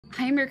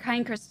I am your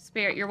kind crystal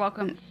spirit. You're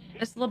welcome.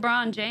 It's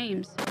LeBron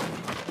James.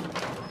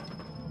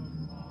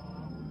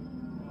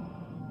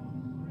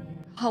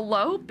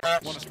 Hello,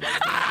 bitch.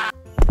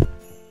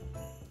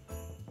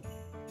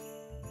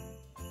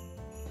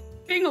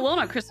 Being alone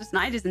on Christmas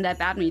night isn't that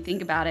bad when you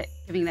think about it,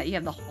 given that you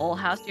have the whole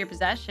house to your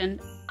possession.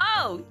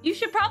 Oh, you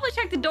should probably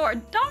check the door.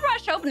 Don't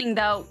rush opening,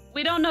 though.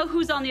 We don't know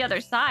who's on the other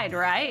side,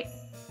 right?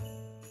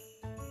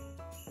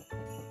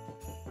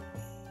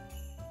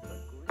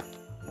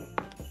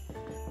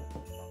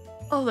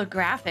 Oh, the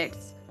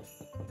graphics.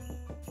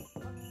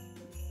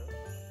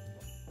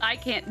 I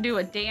can't do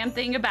a damn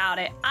thing about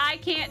it. I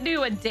can't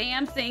do a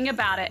damn thing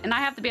about it. And I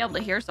have to be able to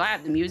hear, so I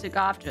have the music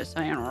off, just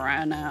saying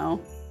right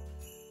now.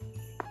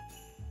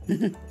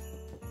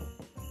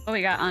 What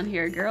we got on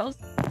here, girls?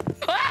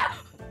 Ah!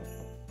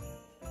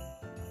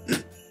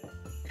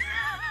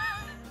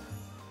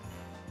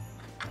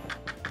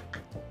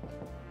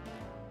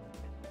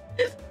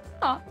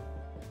 Stop.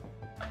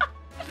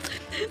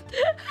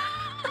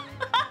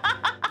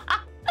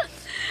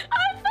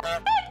 I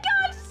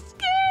got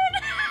scared.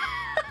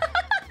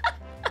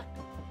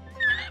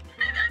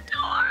 Open the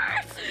door.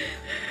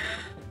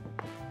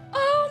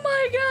 Oh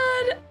my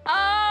god.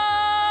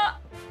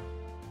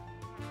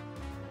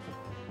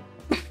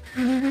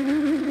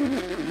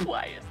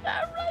 Why is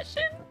that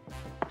Russian?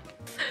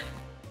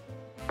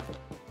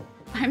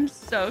 I'm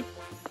so...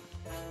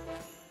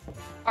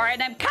 All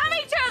right, I'm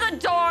coming to the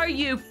door,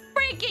 you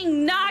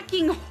freaking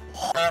knocking...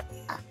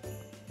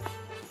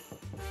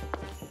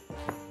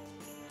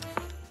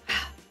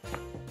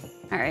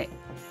 All right.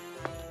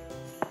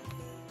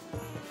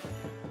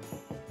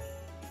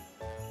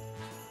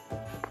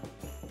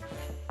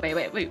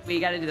 Wait, we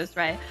gotta do this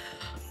right.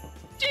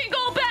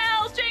 Jingle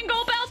bells,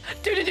 jingle bells.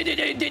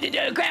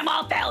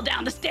 Grandma fell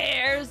down the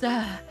stairs.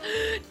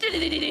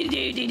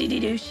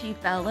 She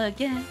fell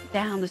again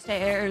down the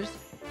stairs.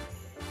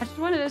 I just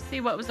wanted to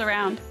see what was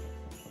around.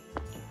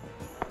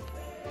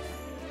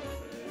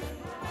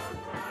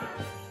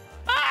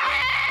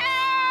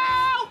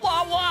 Ah!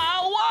 Whoa.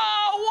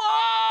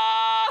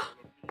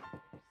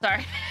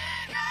 Sorry.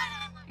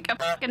 Like a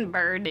fucking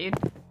bird, dude.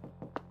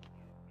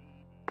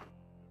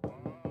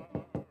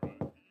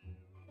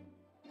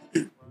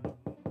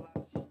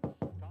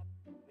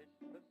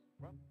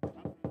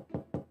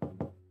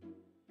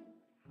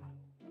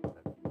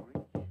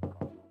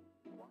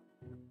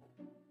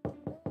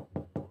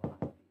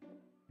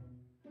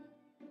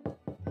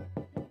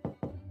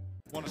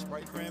 Want a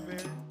Sprite cranberry?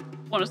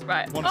 Want a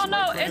Sprite? Oh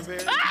no,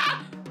 it's...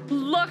 Ah!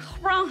 Look,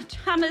 wrong,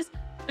 Thomas.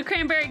 The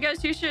cranberry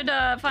ghost, you should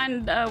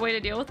find a way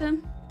to deal with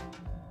him.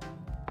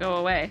 Go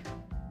away.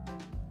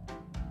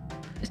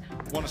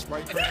 Want a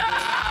Sprite cranberry?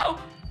 No!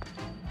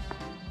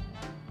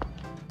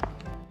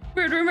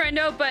 Weird rumor, I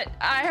know, but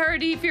I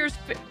heard he fears...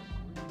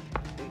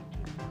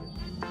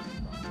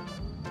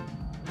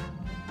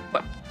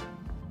 What?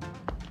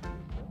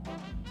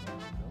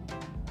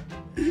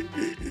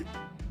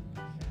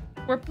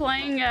 We're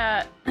playing,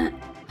 I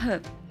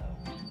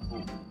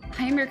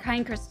am your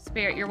kind crystal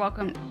spirit. You're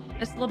welcome.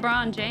 It's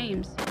LeBron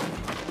James.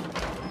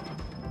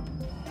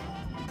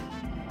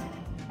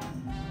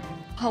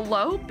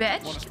 Hello,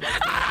 bitch?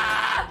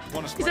 Ah!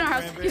 He's in our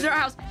house. He's in our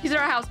house. He's in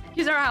our house.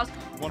 He's in our house.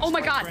 Oh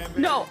my god.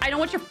 No, I don't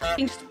want your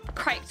fucking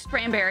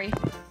cranberry.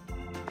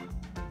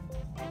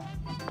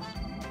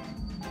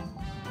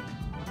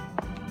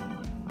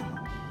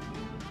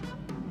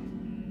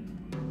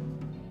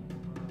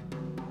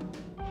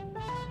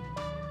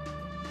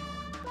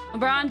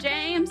 LeBron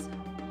James.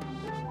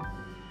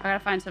 I gotta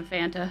find some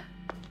Fanta.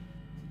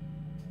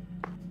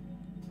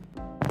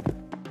 Oh,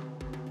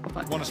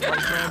 fuck. Want a Sprite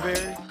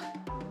cranberry?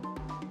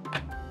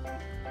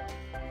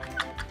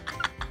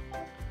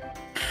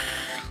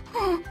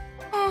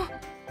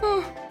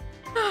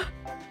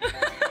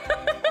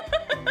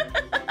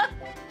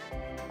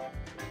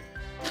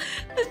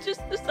 It's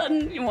just the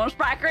sudden you want a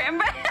Sprite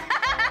cranberry.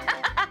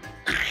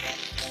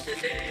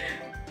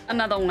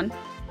 Another one.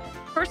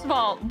 First of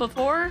all,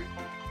 before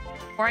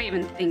I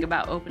even think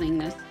about opening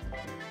this,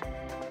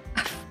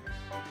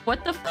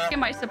 what the fuck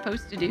am I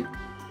supposed to do?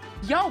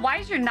 Yo, why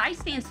is your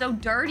nightstand so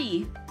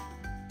dirty?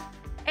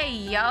 Hey,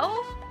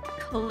 yo,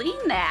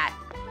 clean that.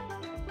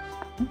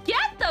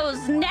 Get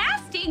those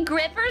nasty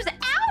grippers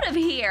out of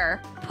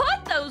here.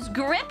 Put those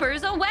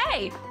grippers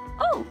away.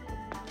 Oh.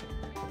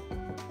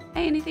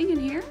 Hey, anything in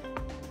here?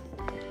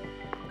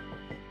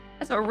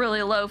 That's a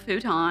really low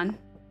futon,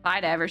 if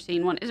I'd ever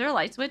seen one. Is there a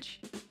light switch?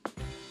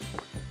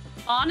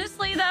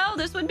 Honestly, though,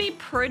 this would be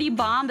pretty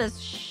bomb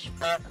as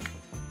fuck.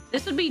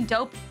 This would be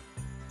dope.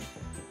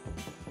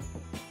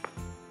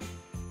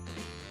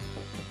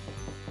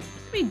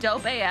 This would be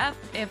dope AF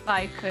if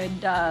I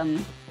could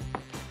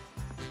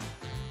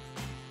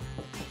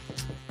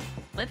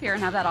live here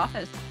and have that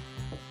office.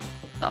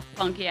 It's a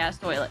funky ass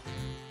toilet.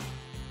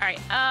 All right,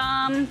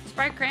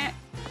 Sprite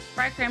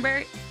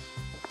cranberry.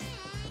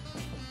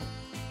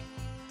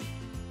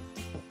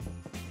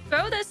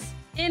 Throw this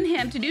in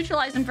him to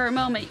neutralize him for a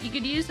moment. You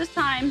could use this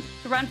time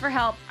to run for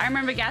help. I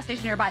remember a gas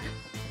station nearby.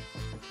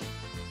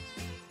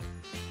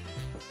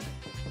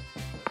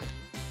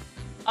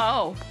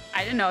 Oh,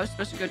 I didn't know I was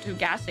supposed to go to a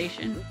gas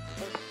station.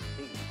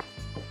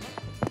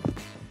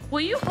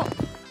 Will you hold?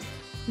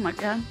 Oh my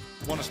god.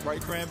 Want a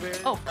Sprite cranberry?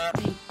 Oh,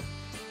 me.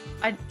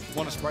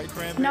 Want a Sprite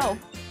cranberry? No.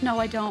 No,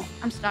 I don't.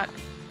 I'm stuck.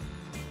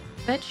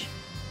 Bitch.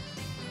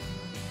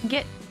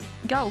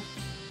 Go.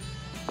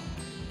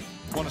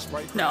 Want a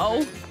Sprite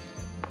cranberry? No.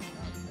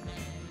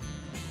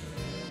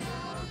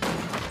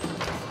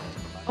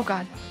 Oh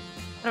god.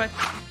 How do I?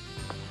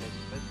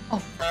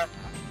 Oh.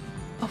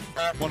 Oh.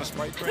 Want a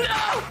Sprite cranberry?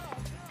 No!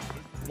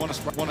 Want a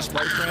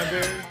Sprite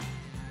cranberry?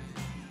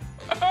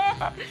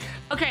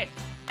 Okay,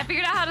 I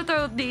figured out how to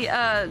throw the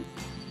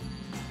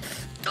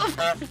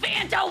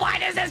Fanta, why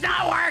does this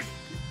not work?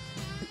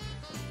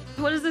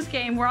 What is this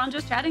game? We're on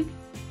just chatting?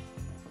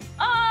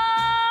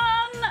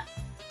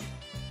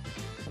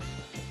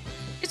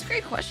 It's a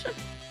great question.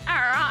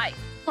 Alright.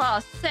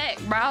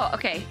 +6, bro.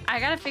 Okay, I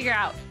gotta figure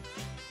out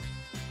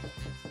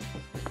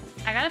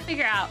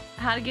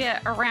how to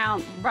get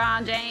around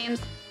LeBron James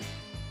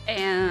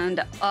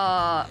and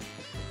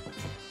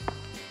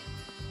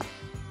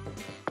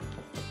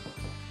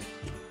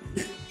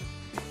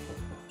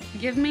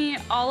give me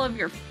all of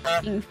your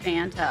fucking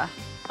Fanta.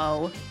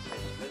 Oh,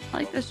 I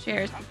like those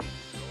chairs.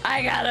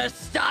 I gotta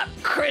stop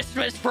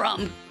Christmas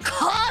from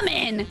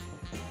coming.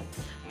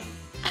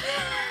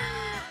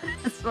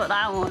 That's what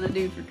I want to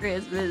do for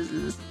Christmas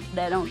is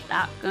they don't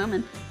stop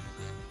coming.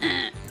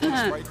 Want a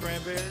Sprite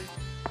cranberry?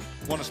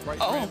 Want a Sprite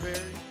cranberry?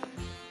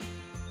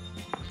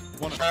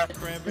 Want a Sprite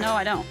cranberry? No,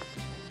 I don't.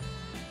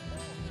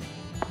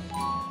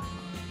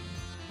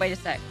 Wait a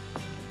sec.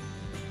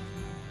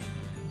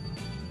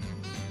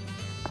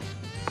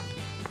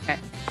 Okay.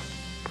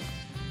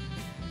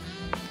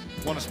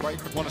 Want a Sprite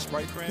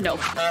cranberry? No,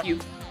 you.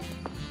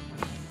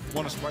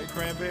 Want a Sprite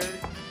cranberry?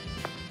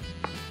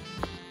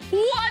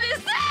 What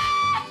is that?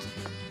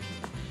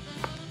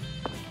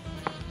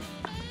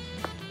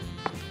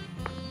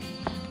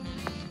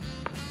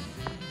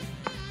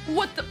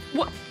 What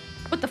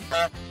the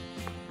f?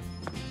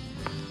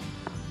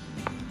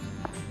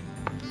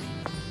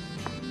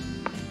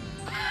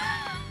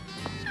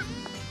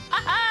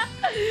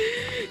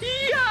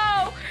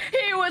 Yo,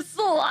 he was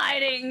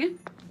sliding.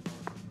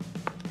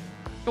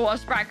 Want a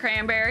Sprite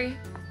cranberry?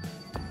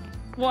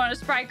 Want a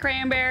Sprite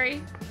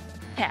cranberry?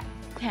 Tap,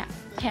 tap,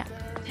 tap,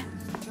 tap.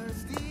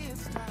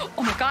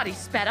 Oh my god, he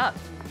sped up.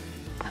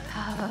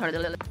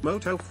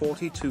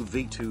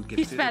 Moto42V2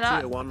 gifted sped a up.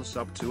 tier 1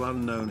 sub to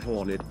Unknown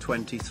Hornet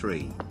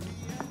 23.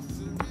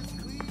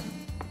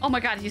 Oh my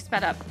god, he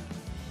sped up.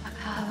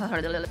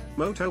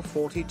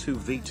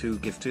 Moto42V2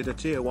 gifted a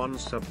tier 1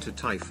 sub to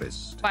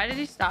Typhist. Why did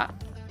he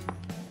stop?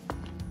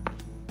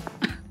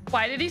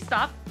 Why did he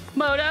stop?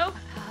 Moto,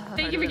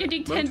 thank you for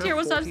gifting 10 tier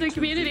 1 subs to the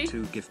community.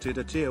 Moto42V2 gifted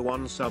a tier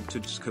 1 sub to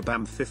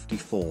Skabam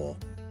 54.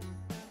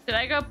 Did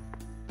I go?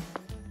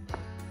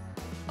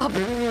 Oh,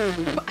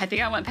 I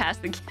think I went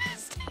past the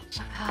gas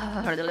station.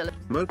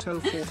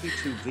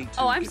 Moto42V2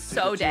 Oh, I'm gifted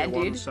so a tier dead,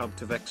 1 dude. sub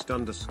to Vexed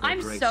I'm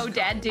Grace so Sky.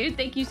 dead, dude.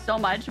 Thank you so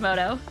much,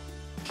 Moto.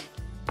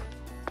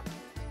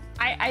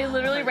 I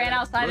literally ran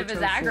outside of his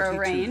aggro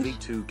range.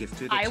 V2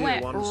 gifted a I tier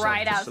went 1 sub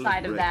right to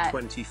outside of Celebrate that.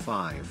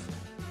 25.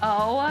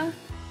 Oh.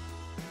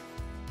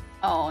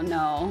 Oh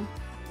no.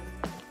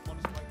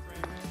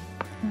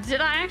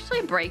 Did I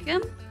actually break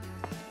him?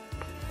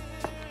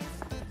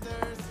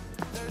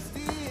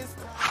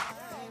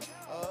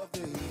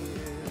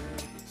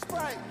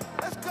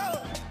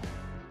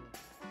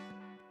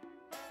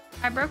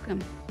 I broke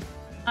him.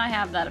 I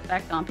have that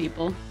effect on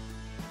people.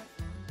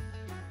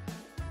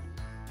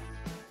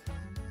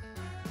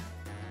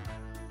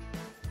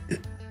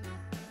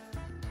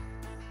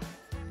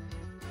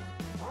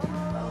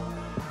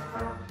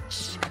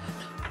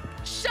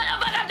 Shut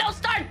up, don't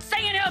start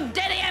singing him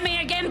Diddy at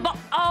me again,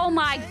 oh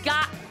my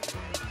god.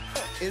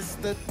 It's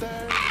the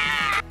third.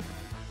 Ah!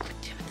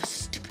 Damn it, the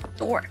stupid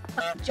door.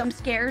 Fucking jump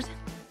scares.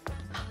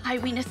 Hi,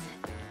 Weenus.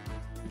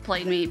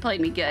 Played me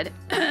good.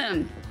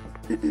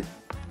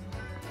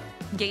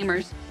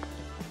 Gamers.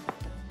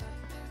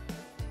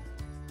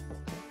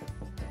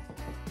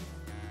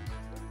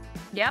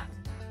 Yep.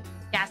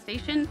 Gas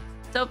station.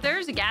 So if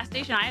there's a gas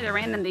station, I either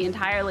ran in the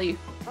entirely...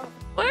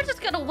 We're just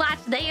gonna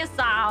watch this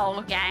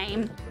all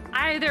game.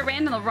 I either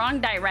ran in the wrong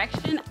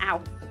direction.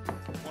 Ow.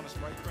 Want a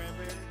Sprite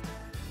cranberry?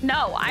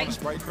 No, Want a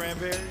Sprite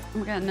cranberry? Oh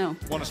my god, no.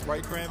 Want a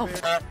Sprite cranberry?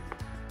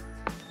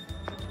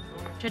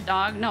 Shit,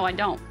 dog. No, I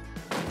don't.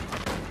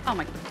 Oh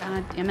my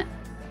god, damn it.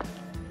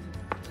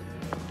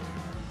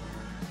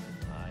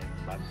 I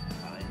must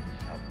find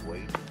some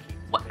way to keep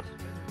What?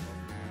 Christmas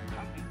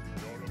happy.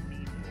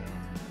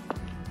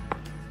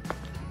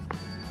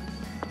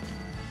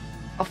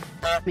 Oh,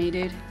 f me,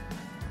 dude.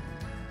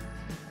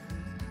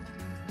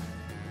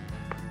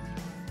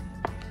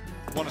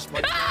 Want a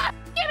Sprite? Ah!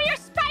 Give me your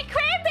Sprite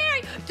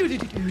cranberry! Do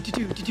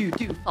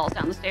falls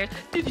down the stairs.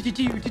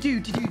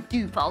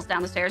 Do falls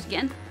down the stairs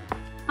again.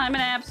 I'm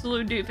an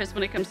absolute doofus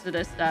when it comes to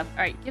this stuff. All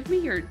right, give me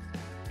your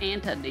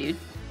Fanta, dude.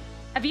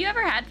 Have you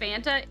ever had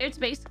Fanta? It's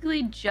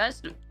basically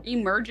just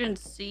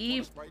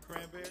emergency. Sprite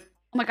cranberry?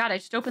 Oh my god, I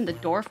just opened the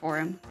door for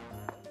him.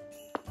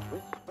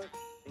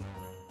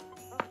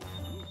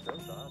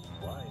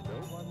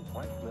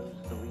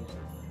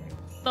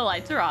 The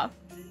lights are off.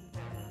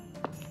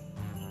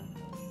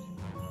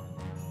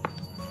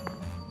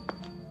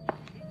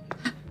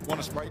 Want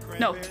a Sprite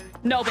No. cranberry?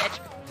 No, bitch.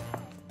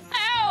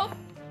 Ow!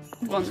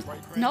 Want a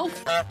Sprite No.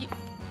 cranberry?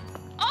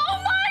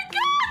 Oh my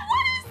god!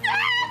 What is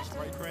that? Want a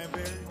Sprite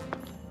cranberry?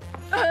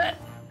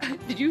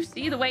 Did you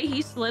see the way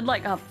he slid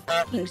like a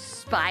fucking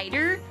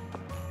spider?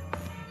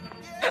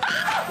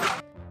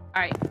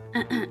 Alright.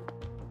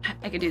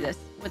 I could do this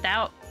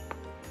without...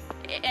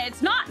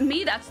 It's not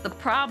me that's the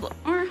problem.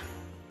 Or...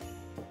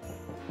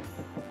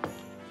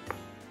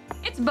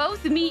 It's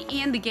both me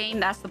and the game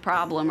that's the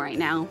problem right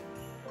now.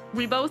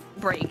 We both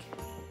break.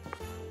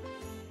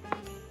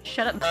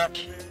 Shut up,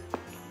 bitch.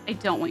 I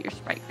don't want your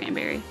Sprite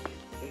cranberry.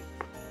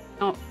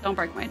 Don't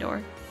break my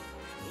door.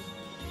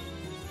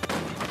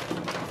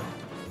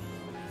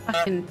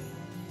 Fucking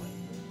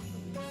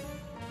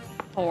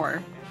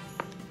whore.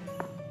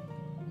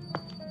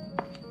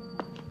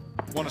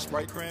 Want a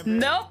Sprite cranberry?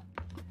 Nope.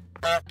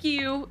 Fuck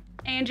you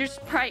and your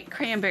Sprite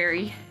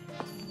cranberry.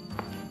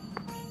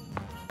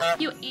 Fuck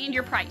you and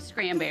your Sprite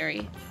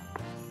cranberry.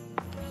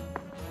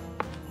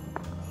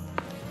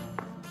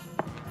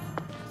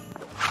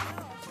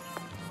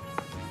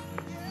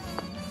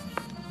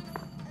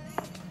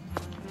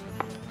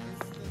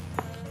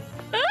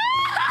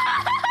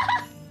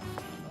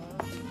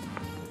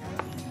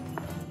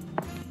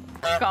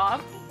 Fuck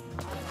off.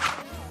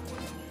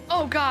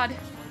 Oh god.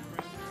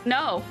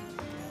 No.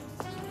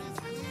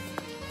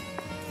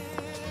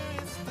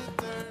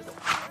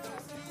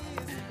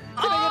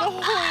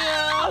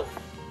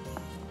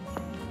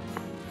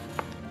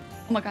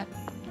 Oh my god.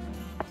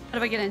 How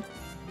do I get in?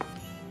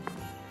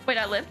 Wait,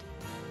 I lived?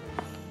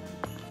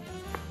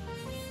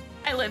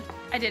 I lived.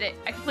 I did it.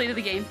 I completed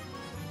the game.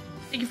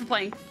 Thank you for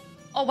playing.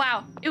 Oh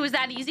wow. It was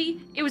that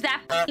easy? It was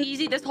that f***ing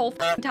easy this whole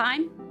f***ing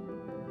time?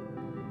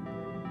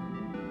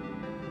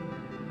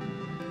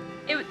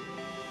 It was...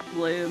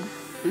 Lube.